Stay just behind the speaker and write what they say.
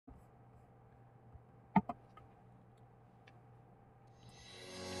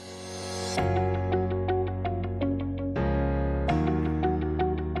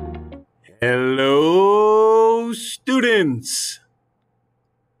Hello, students,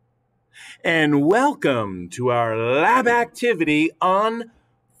 and welcome to our lab activity on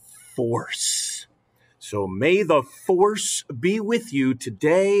force. So may the force be with you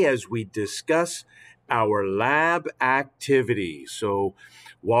today as we discuss our lab activity. So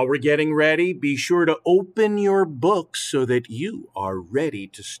while we're getting ready, be sure to open your books so that you are ready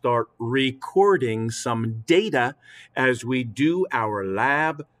to start recording some data as we do our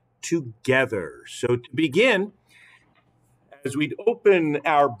lab together. So to begin, as we open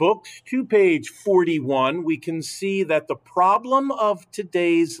our books to page 41, we can see that the problem of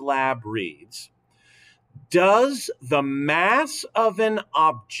today's lab reads, does the mass of an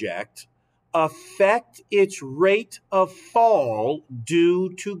object affect its rate of fall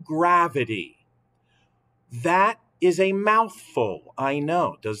due to gravity? That is a mouthful, I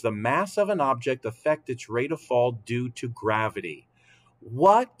know. Does the mass of an object affect its rate of fall due to gravity?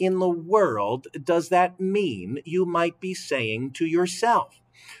 What in the world does that mean, you might be saying to yourself?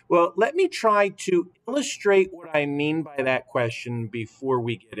 Well, let me try to illustrate what I mean by that question before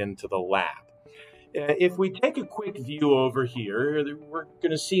we get into the lab. If we take a quick view over here, we're going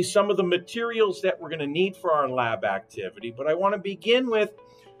to see some of the materials that we're going to need for our lab activity, but I want to begin with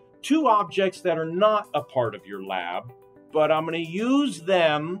two objects that are not a part of your lab, but I'm going to use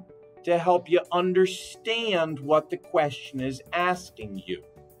them to help you understand what the question is asking you.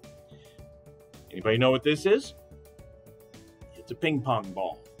 Anybody know what this is? It's a ping pong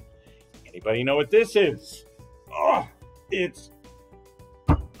ball. Anybody know what this is? Oh, it's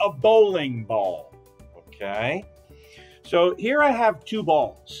a bowling ball. Okay. So here I have two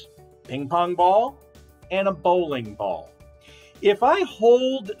balls, ping pong ball and a bowling ball. If I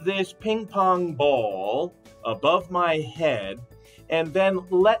hold this ping pong ball above my head and then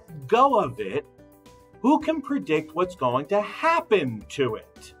let go of it, who can predict what's going to happen to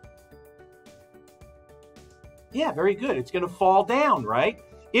it? Yeah, very good. It's going to fall down, right?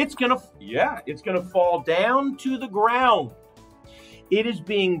 It's going to fall down to the ground. It is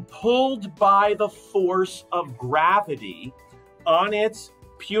being pulled by the force of gravity on its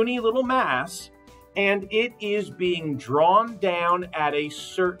puny little mass, and it is being drawn down at a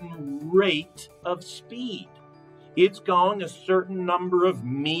certain rate of speed. It's going a certain number of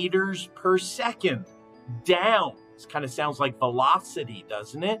meters per second down. This kind of sounds like velocity,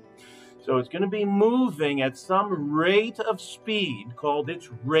 doesn't it? So it's going to be moving at some rate of speed called its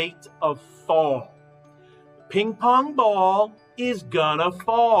rate of fall. The ping pong ball is gonna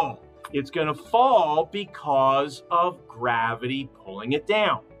fall. It's gonna fall because of gravity pulling it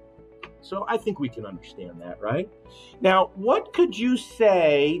down. So I think we can understand that, right? Now, what could you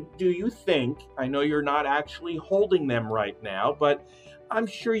say, do you think, I know you're not actually holding them right now, but I'm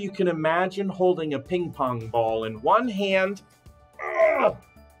sure you can imagine holding a ping pong ball in one hand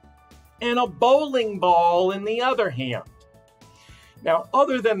and a bowling ball in the other hand. Now,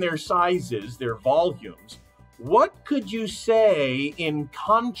 other than their sizes, their volumes, what could you say in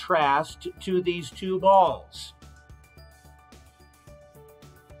contrast to these two balls?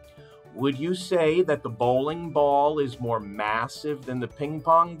 Would you say that the bowling ball is more massive than the ping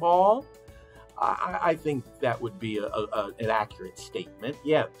pong ball? I think that would be an accurate statement.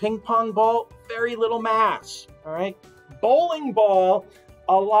 Yeah, ping pong ball, very little mass, all right? Bowling ball,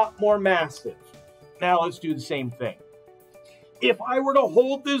 a lot more massive. Now let's do the same thing. If I were to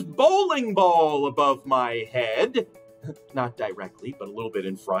hold this bowling ball above my head, not directly, but a little bit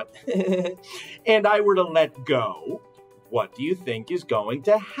in front, and I were to let go, what do you think is going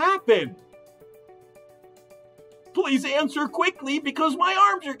to happen? Please answer quickly because my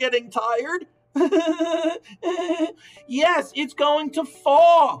arms are getting tired. Yes, it's going to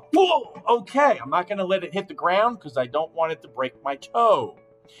fall. Whoa, okay, I'm not going to let it hit the ground because I don't want it to break my toe.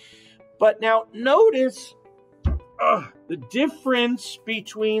 But now notice the difference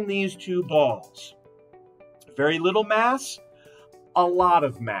between these two balls. Very little mass, a lot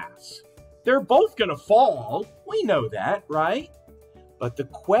of mass. They're both going to fall. We know that, right? But the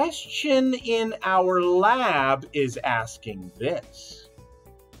question in our lab is asking this.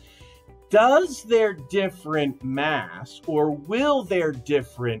 Does their different mass, or will their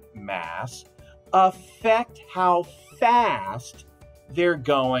different mass, affect how fast they're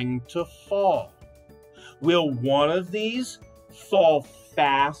going to fall? Will one of these fall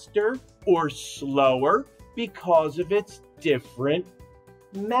faster or slower because of its different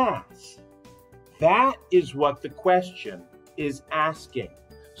mass? That is what the question is asking.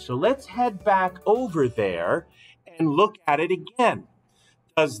 So let's head back over there and look at it again.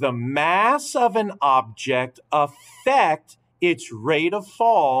 Does the mass of an object affect its rate of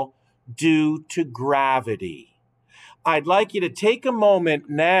fall due to gravity? I'd like you to take a moment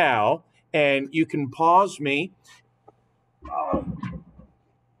now And you can pause me.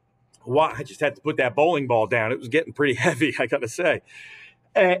 I just had to put that bowling ball down. It was getting pretty heavy, I got to say.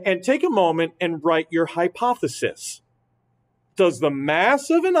 And take a moment and write your hypothesis. Does the mass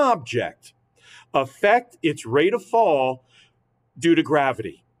of an object affect its rate of fall due to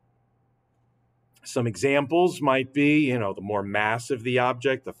gravity? Some examples might be, the more massive the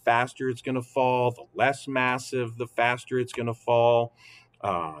object, the faster it's going to fall. The less massive, the faster it's going to fall.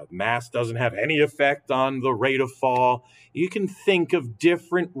 Mass doesn't have any effect on the rate of fall. You can think of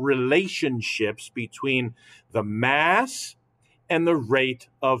different relationships between the mass and the rate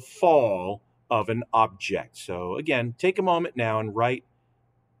of fall of an object. So again, take a moment now and write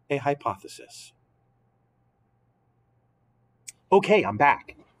a hypothesis. Okay, I'm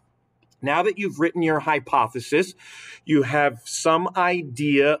back. Now that you've written your hypothesis, you have some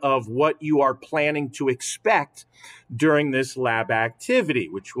idea of what you are planning to expect during this lab activity,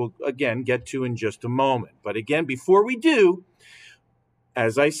 which we'll, again, get to in just a moment. But again, before we do,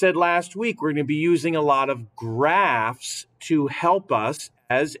 as I said last week, we're going to be using a lot of graphs to help us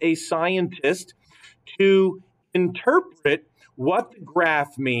as a scientist to interpret what the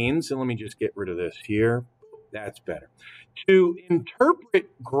graph means. And let me just get rid of this here. That's better. To interpret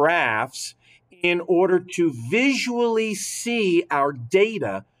graphs in order to visually see our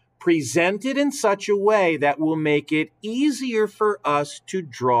data presented in such a way that will make it easier for us to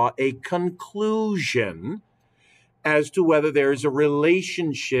draw a conclusion as to whether there's a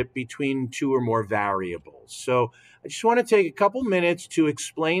relationship between two or more variables. So I just want to take a couple minutes to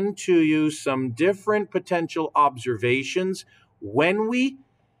explain to you some different potential observations when we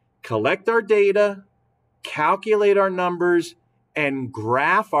collect our data, calculate our numbers, and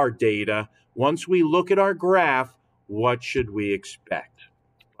graph our data. Once we look at our graph, what should we expect?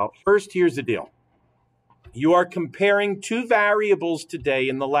 Well, first, here's the deal. You are comparing two variables today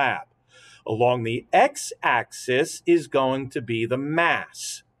in the lab. Along the x-axis is going to be the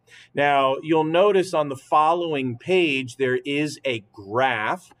mass. Now, you'll notice on the following page, there is a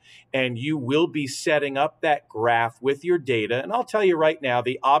graph, and you will be setting up that graph with your data. And I'll tell you right now,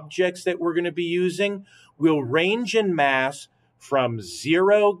 the objects that we're going to be using will range in mass from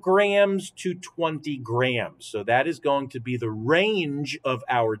 0 grams to 20 grams. So that is going to be the range of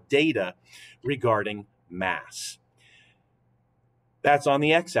our data regarding mass. That's on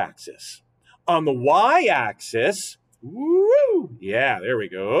the x-axis. On the y-axis, yeah, there we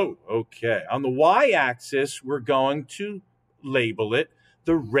go. Okay. On the y-axis, we're going to label it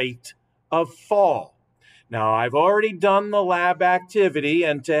the rate of fall. Now, I've already done the lab activity,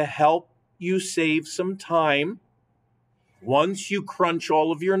 and to help you save some time, once you crunch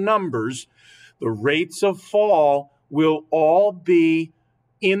all of your numbers, the rates of fall will all be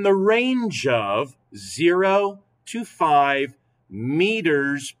in the range of 0 to 5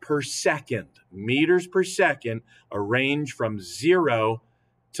 meters per second. Meters per second, a range from 0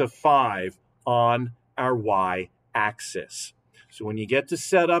 to 5 on our y-axis. So when you get to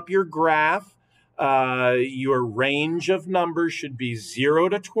set up your graph, your range of numbers should be 0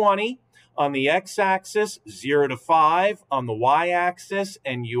 to 20 on the x-axis, 0 to 5 on the y-axis,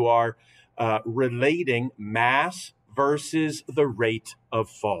 and you are relating mass versus the rate of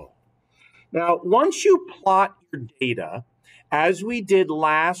fall. Now, once you plot your data, as we did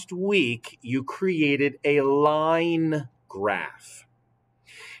last week, you created a line graph.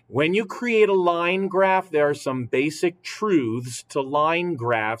 When you create a line graph, there are some basic truths to line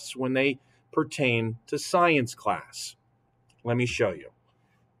graphs when they pertain to science class. Let me show you.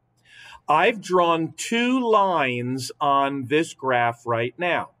 I've drawn two lines on this graph right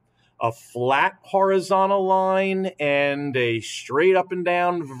now. A flat horizontal line and a straight up and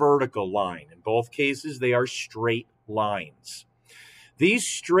down vertical line. In both cases, they are straight lines. These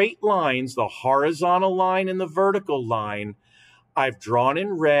straight lines, the horizontal line and the vertical line, I've drawn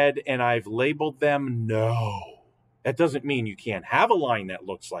in red and I've labeled them no. That doesn't mean you can't have a line that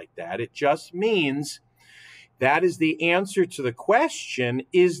looks like that. It just means that is the answer to the question,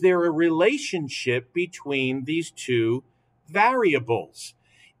 is there a relationship between these two variables?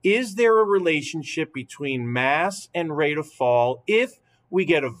 Is there a relationship between mass and rate of fall if we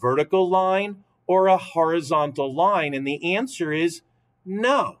get a vertical line or a horizontal line? And the answer is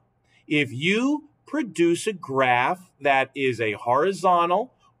no. If you produce a graph that is a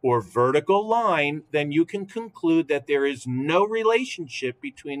horizontal or vertical line, then you can conclude that there is no relationship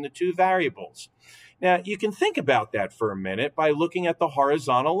between the two variables. Now, you can think about that for a minute by looking at the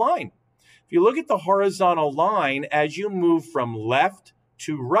horizontal line. If you look at the horizontal line, as you move from left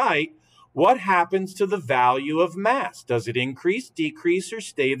to right, what happens to the value of mass? Does it increase, decrease, or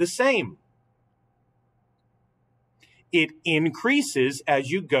stay the same? It increases as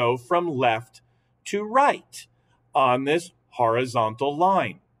you go from left to right on this horizontal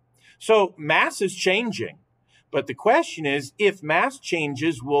line. So mass is changing. But the question is, if mass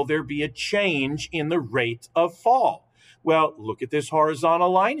changes, will there be a change in the rate of fall? Well, look at this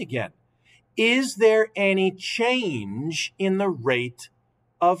horizontal line again. Is there any change in the rate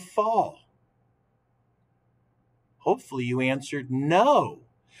of fall? Hopefully you answered no,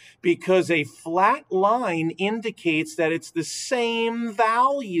 because a flat line indicates that it's the same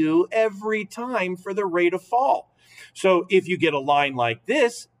value every time for the rate of fall. So if you get a line like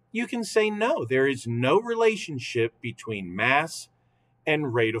this, you can say no, there is no relationship between mass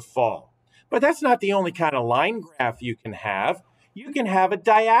and rate of fall. But that's not the only kind of line graph you can have. You can have a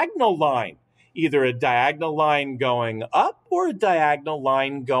diagonal line, either a diagonal line going up or a diagonal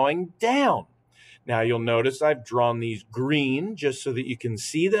line going down. Now you'll notice I've drawn these green just so that you can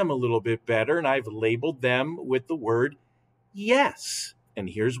see them a little bit better, and I've labeled them with the word yes. And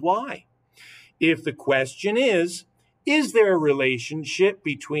here's why. If the question is there a relationship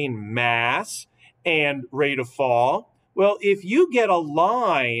between mass and rate of fall? Well, if you get a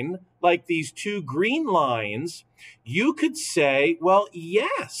line like these two green lines, you could say, well,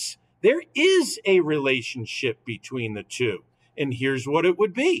 yes, there is a relationship between the two. And here's what it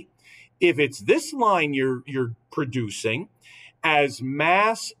would be. If it's this line you're producing, as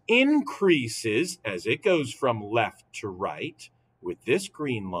mass increases, as it goes from left to right with this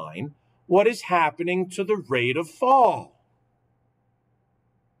green line, what is happening to the rate of fall?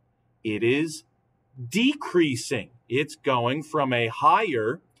 It is decreasing. It's going from a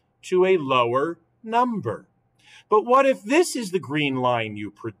higher to a lower number. But what if this is the green line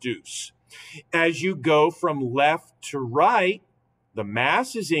you produce? As you go from left to right, the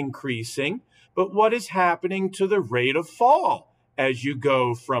mass is increasing, but what is happening to the rate of fall? As you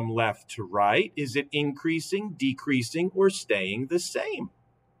go from left to right, is it increasing, decreasing, or staying the same?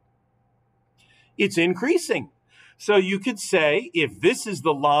 It's increasing. So you could say, if this is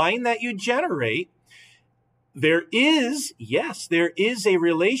the line that you generate, there is a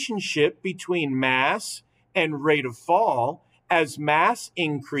relationship between mass and rate of fall. As mass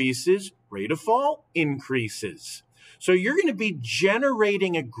increases, rate of fall increases. So you're going to be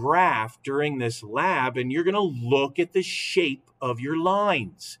generating a graph during this lab, and you're going to look at the shape of your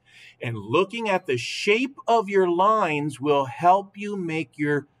lines. And looking at the shape of your lines will help you make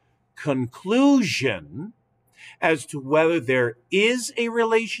your conclusion as to whether there is a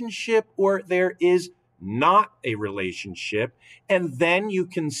relationship or there is not a relationship. And then you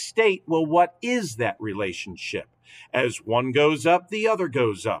can state, well, what is that relationship? As one goes up, the other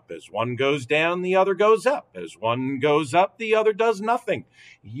goes up. As one goes down, the other goes up. As one goes up, the other does nothing.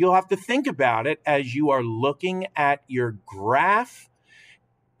 You'll have to think about it as you are looking at your graph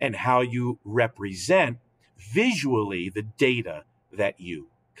and how you represent visually the data that you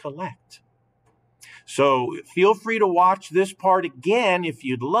collect. So feel free to watch this part again if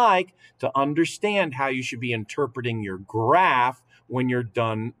you'd like to understand how you should be interpreting your graph when you're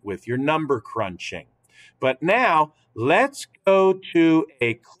done with your number crunching. But now let's go to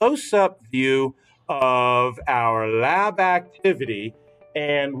a close-up view of our lab activity,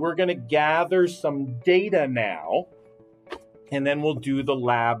 and we're going to gather some data now, and then we'll do the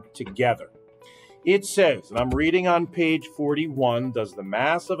lab together. It says, and I'm reading on page 41, does the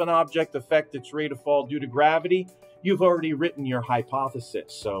mass of an object affect its rate of fall due to gravity? You've already written your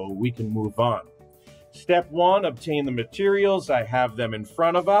hypothesis, so we can move on. Step 1, obtain the materials. I have them in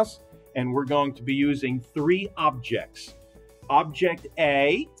front of us, and we're going to be using 3 objects. Object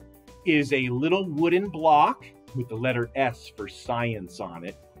A is a little wooden block with the letter S for science on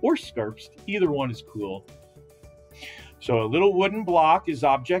it, or SCURPS. Either one is cool. So a little wooden block is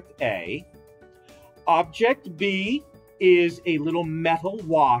object A. Object B is a little metal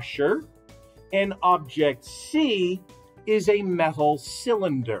washer, and object C is a metal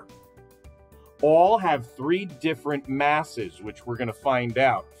cylinder. All have 3 different masses, which we're going to find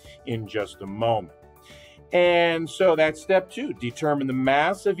out in just a moment. And so that's step 2, determine the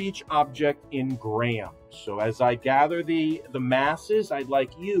mass of each object in grams. So as I gather the masses, I'd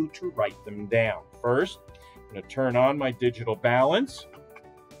like you to write them down. First, I'm going to turn on my digital balance.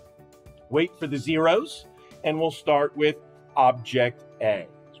 Wait for the zeros, and we'll start with object A.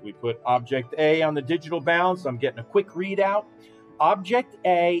 So we put object A on the digital balance. I'm getting a quick readout. Object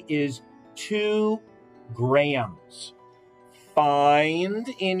A is 2 grams. Find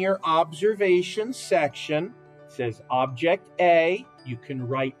in your observation section, it says object A. You can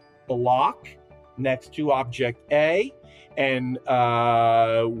write block next to object A, and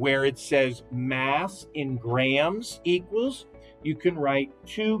where it says mass in grams equals, you can write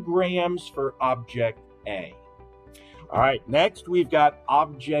 2 grams for object A. All right, next we've got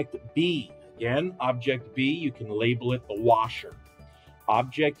object B. Again, object B, you can label it the washer.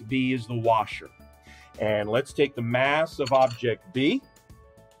 Object B is the washer. And let's take the mass of object B.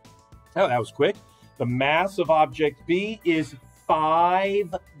 Oh, that was quick. The mass of object B is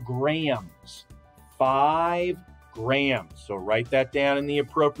 5 grams. 5 grams. So write that down in the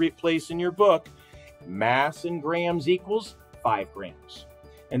appropriate place in your book. Mass in grams equals 5 grams.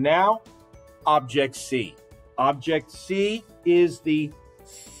 And now, object C. Object C is the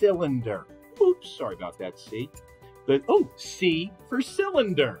cylinder. Oops, sorry about that, C. But, C for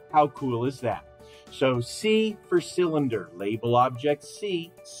cylinder. How cool is that? So C for cylinder. Label object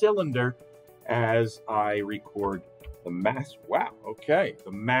C, cylinder, as I record the mass. Wow, okay.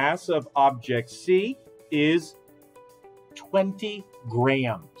 The mass of object C is 20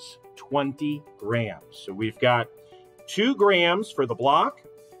 grams. 20 grams. So we've got 2 grams for the block,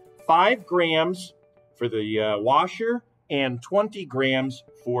 5 grams for the washer, and 20 grams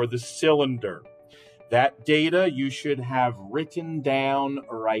for the cylinder. That data you should have written down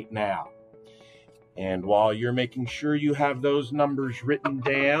right now. And while you're making sure you have those numbers written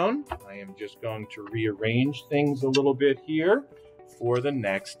down, I am just going to rearrange things a little bit here for the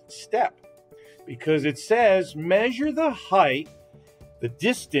next step. Because it says, measure the height, the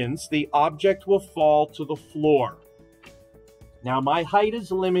distance the object will fall to the floor. Now, my height is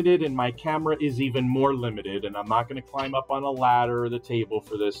limited and my camera is even more limited, and I'm not going to climb up on a ladder or the table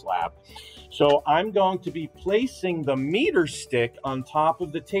for this lab. So I'm going to be placing the meter stick on top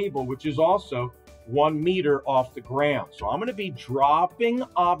of the table, which is also 1 meter off the ground. So I'm going to be dropping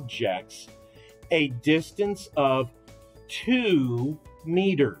objects a distance of 2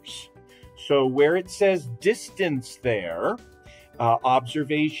 meters. So where it says distance there,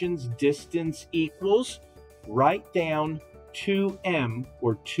 observations distance equals, write down 2m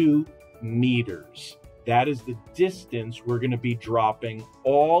or 2 meters. That is the distance we're going to be dropping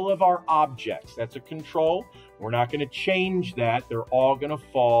all of our objects. That's a control. We're not going to change that. They're all going to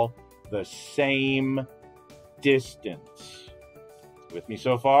fall the same distance. With me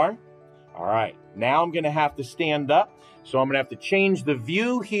so far? All right. Now I'm going to have to stand up. So I'm going to have to change the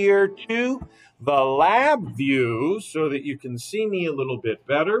view here to the lab view so that you can see me a little bit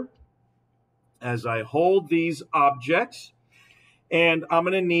better as I hold these objects. And I'm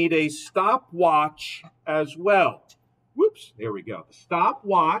going to need a stopwatch as well. Whoops, there we go. The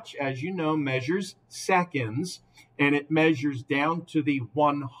stopwatch, as you know, measures seconds, and it measures down to the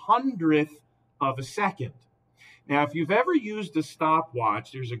 100th of a second. Now, if you've ever used a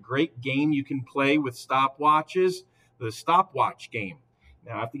stopwatch, there's a great game you can play with stopwatches, the stopwatch game.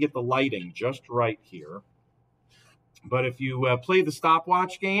 Now, I have to get the lighting just right here. But if you play the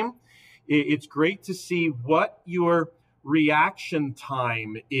stopwatch game, it's great to see what your reaction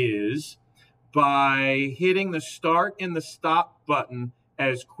time is by hitting the start and the stop button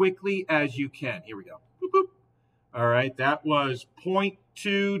as quickly as you can. Here we go. Boop, boop. All right, that was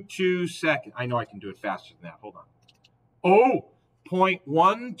 0.22 seconds. I know I can do it faster than that. Hold on. Oh,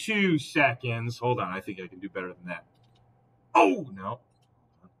 0.12 seconds. Hold on, I think I can do better than that. Oh, no.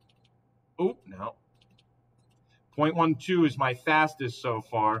 Oh, no. 0.12 is my fastest so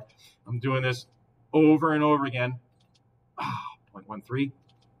far. I'm doing this over and over again. 0.13.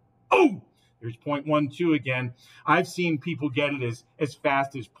 Oh, there's 0.12 again. I've seen people get it as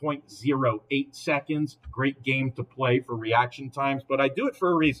fast as 0.08 seconds. Great game to play for reaction times, but I do it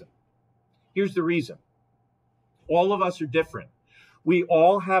for a reason. Here's the reason. All of us are different. We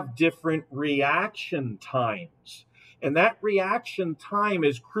all have different reaction times. And that reaction time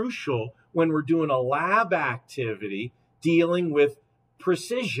is crucial when we're doing a lab activity dealing with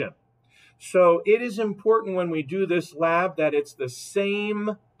precision. So it is important when we do this lab that it's the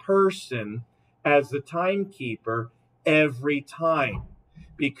same person as the timekeeper every time,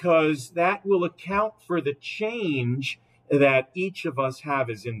 because that will account for the change that each of us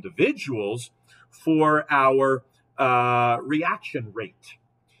have as individuals for our reaction rate.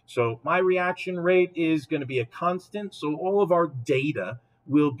 So my reaction rate is going to be a constant, so all of our data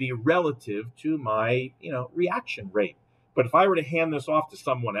will be relative to my reaction rate. But if I were to hand this off to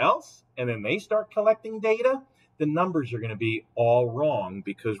someone else and then they start collecting data, the numbers are going to be all wrong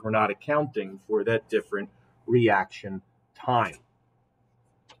because we're not accounting for that different reaction time.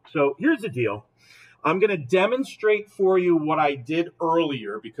 So here's the deal. I'm going to demonstrate for you what I did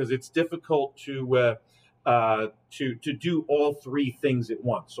earlier because it's difficult to do all 3 things at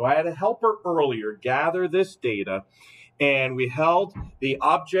once. So I had a helper earlier gather this data, and we held the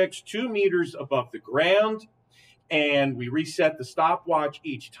objects 2 meters above the ground, and we reset the stopwatch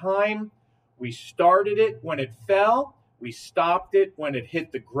each time. We started it when it fell, we stopped it when it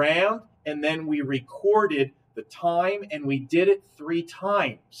hit the ground, and then we recorded the time, and we did it 3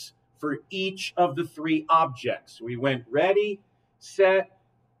 times for each of the 3 objects. We went ready, set,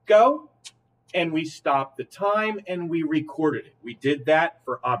 go, and we stopped the time and we recorded it. We did that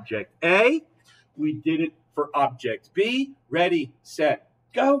for object A. We did it for object B. Ready, set,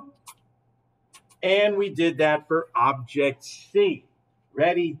 go. And we did that for object C.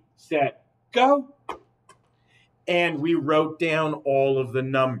 Ready, set, go. And we wrote down all of the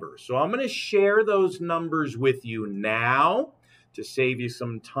numbers. So I'm going to share those numbers with you now to save you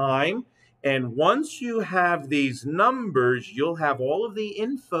some time. And once you have these numbers, you'll have all of the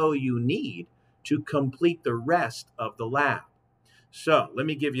info you need to complete the rest of the lab. So let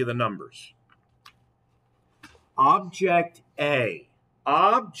me give you the numbers. Object A.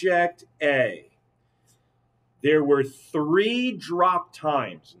 Object A. There were 3 drop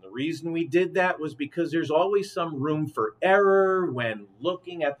times. And the reason we did that was because there's always some room for error when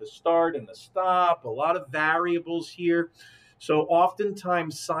looking at the start and the stop, a lot of variables here. So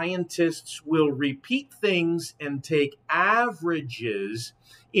oftentimes scientists will repeat things and take averages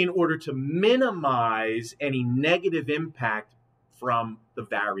in order to minimize any negative impact from the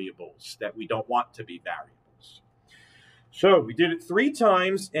variables that we don't want to be variables. So we did it 3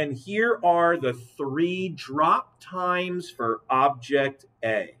 times, and here are the 3 drop times for object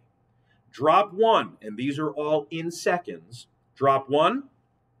A. Drop 1, and these are all in seconds. Drop 1,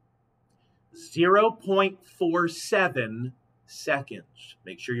 0.47 seconds.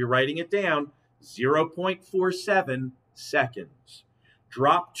 Make sure you're writing it down, 0.47 seconds.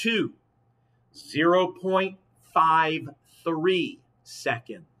 Drop 2, 0.53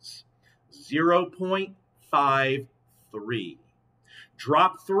 seconds. 0.53.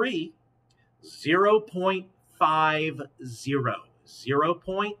 Drop 3, 0.50.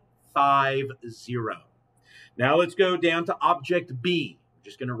 0.50. Now let's go down to object B. We're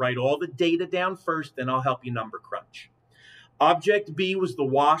just going to write all the data down first, then I'll help you number crunch. Object B was the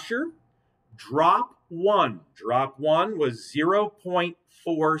washer. Drop 1. Drop 1 was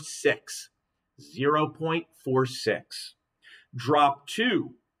 0.46. 0.46. Drop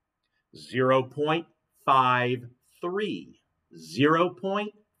 2, 0.53.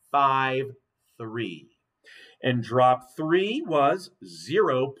 0.53. And drop 3 was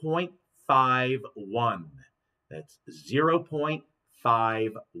 0.51. That's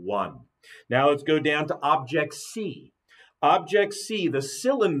 0.51. Now let's go down to object C. Object C, the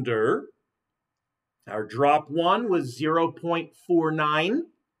cylinder, our drop 1 was 0.49.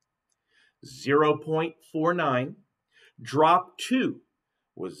 0.49. Drop 2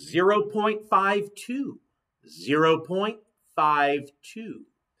 was 0.52. 0.52.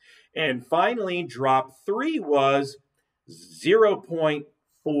 And finally, drop 3 was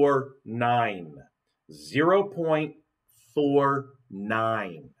 0.49.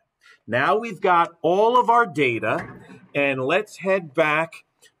 0.49. Now we've got all of our data, and let's head back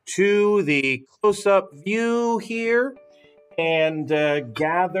to the close-up view here and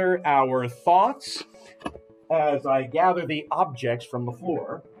gather our thoughts as I gather the objects from the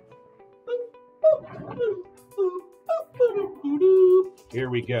floor. Here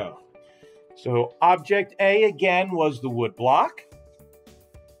we go. So object A again was the wood block.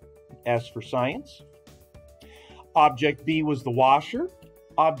 S for science. Object B was the washer.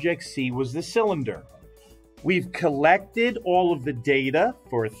 Object C was the cylinder. We've collected all of the data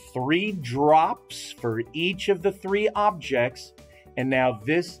for 3 drops for each of the 3 objects, and now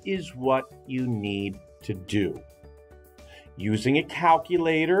this is what you need to do. Using a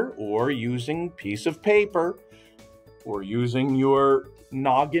calculator or using a piece of paper or using your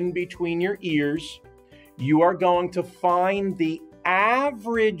noggin between your ears, you are going to find the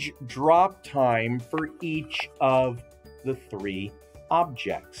average drop time for each of the 3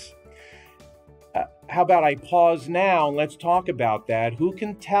 objects. How about I pause now and let's talk about that. Who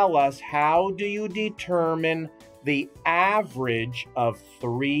can tell us how do you determine the average of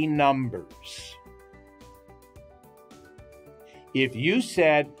 3 numbers? If you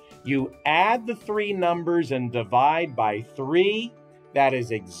said you add the 3 numbers and divide by 3, that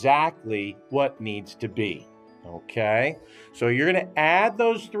is exactly what needs to be. Okay, so you're going to add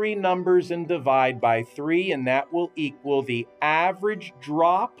those 3 numbers and divide by 3, and that will equal the average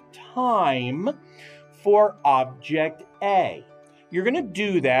drop time for object A. You're going to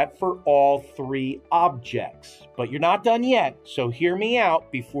do that for all 3 objects, but you're not done yet, so hear me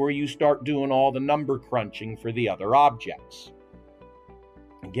out before you start doing all the number crunching for the other objects.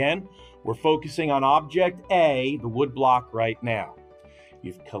 Again, we're focusing on object A, the wood block, right now.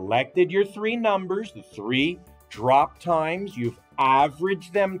 You've collected your 3 numbers, the 3 drop times. You've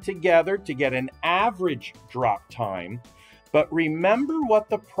averaged them together to get an average drop time. But remember what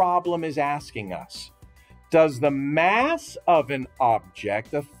the problem is asking us. Does the mass of an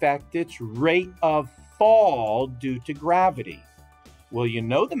object affect its rate of fall due to gravity? Well, you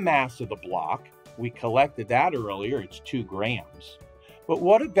know the mass of the block. We collected that earlier. It's 2 grams. But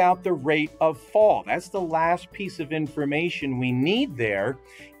what about the rate of fall? That's the last piece of information we need there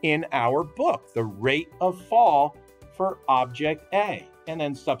in our book, the rate of fall for object A, and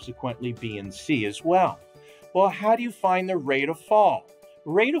then subsequently B and C as well. Well, how do you find the rate of fall?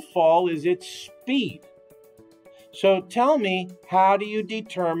 Rate of fall is its speed. So tell me, how do you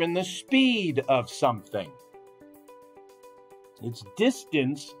determine the speed of something? It's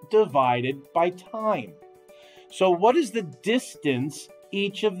distance divided by time. So what is the distance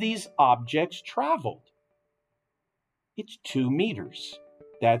each of these objects traveled? It's 2 meters.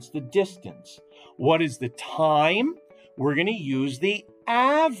 That's the distance. What is the time? We're going to use the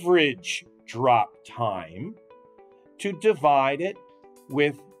average drop time to divide it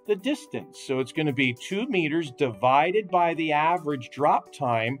with the distance. So it's going to be 2 meters divided by the average drop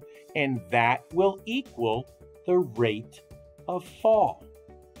time, and that will equal the rate of fall.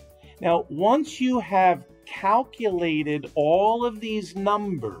 Now, once you have calculated all of these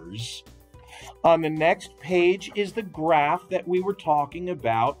numbers, on the next page is the graph that we were talking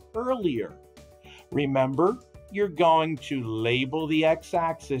about earlier. Remember, you're going to label the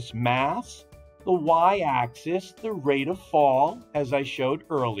x-axis mass, the y-axis the rate of fall, as I showed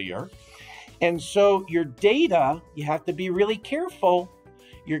earlier. And so your data, you have to be really careful.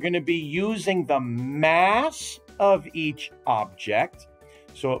 You're going to be using the mass of each object.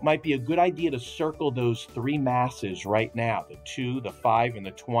 So it might be a good idea to circle those 3 masses right now, the 2, the 5, and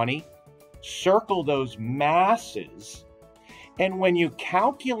the 20. Circle those masses. And when you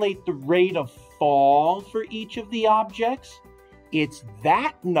calculate the rate of fall for each of the objects, it's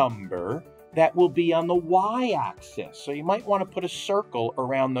that number that will be on the y-axis. So you might want to put a circle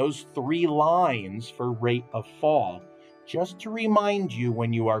around those 3 lines for rate of fall, just to remind you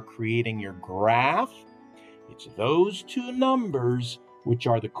when you are creating your graph, it's those 2 numbers which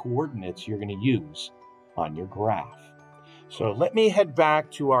are the coordinates you're going to use on your graph. So let me head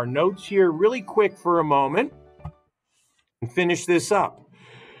back to our notes here really quick for a moment and finish this up.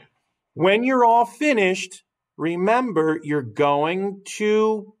 When you're all finished, remember you're going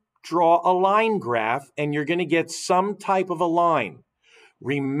to draw a line graph and you're going to get some type of a line.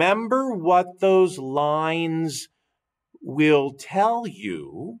 Remember what those lines will tell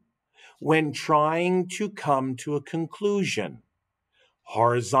you when trying to come to a conclusion.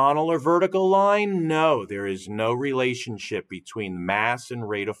 Horizontal or vertical line? No, there is no relationship between mass and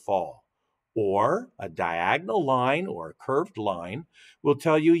rate of fall. Or a diagonal line or a curved line will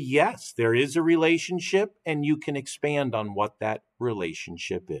tell you, yes, there is a relationship, and you can expand on what that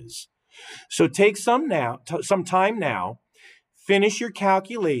relationship is. So take some time now, finish your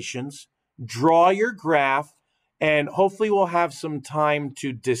calculations, draw your graph, and hopefully we'll have some time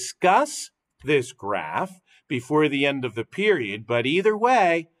to discuss this graph before the end of the period. But either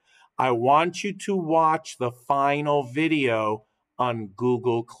way, I want you to watch the final video on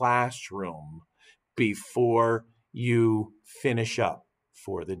Google Classroom before you finish up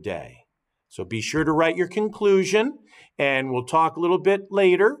for the day. So be sure to write your conclusion, and we'll talk a little bit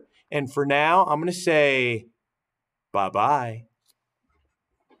later. And for now, I'm going to say bye-bye.